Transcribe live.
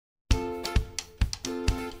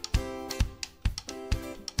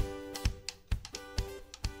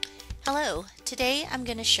Hello, today I'm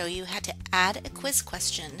going to show you how to add a quiz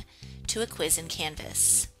question to a quiz in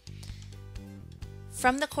Canvas.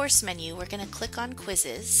 From the course menu, we're going to click on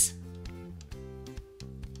Quizzes.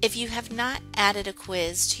 If you have not added a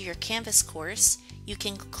quiz to your Canvas course, you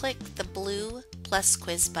can click the blue plus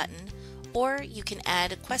quiz button, or you can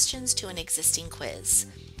add questions to an existing quiz.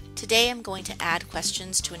 Today I'm going to add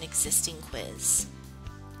questions to an existing quiz.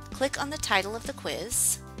 Click on the title of the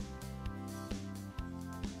quiz.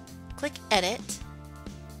 Click Edit,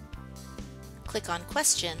 click on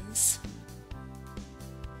Questions,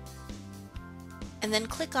 and then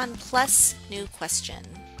click on Plus New Question.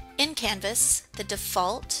 In Canvas, the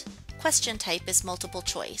default question type is multiple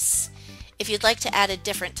choice. If you'd like to add a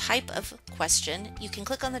different type of question, you can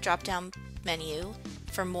click on the drop-down menu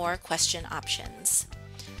for more question options.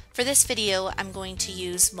 For this video, I'm going to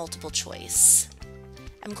use multiple choice.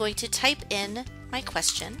 I'm going to type in my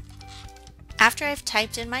question. After I've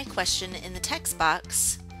typed in my question in the text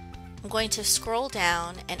box, I'm going to scroll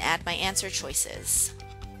down and add my answer choices.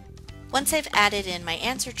 Once I've added in my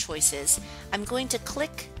answer choices, I'm going to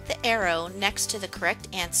click the arrow next to the correct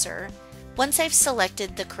answer. Once I've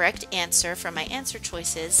selected the correct answer from my answer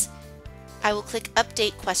choices, I will click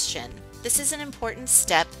Update Question. This is an important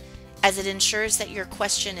step as it ensures that your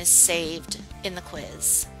question is saved in the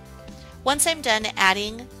quiz. Once I'm done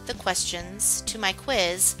adding the questions to my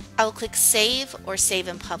quiz, I will click Save or Save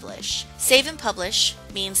and Publish. Save and Publish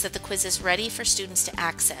means that the quiz is ready for students to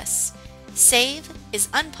access. Save is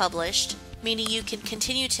unpublished, meaning you can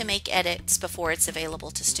continue to make edits before it's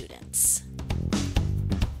available to students.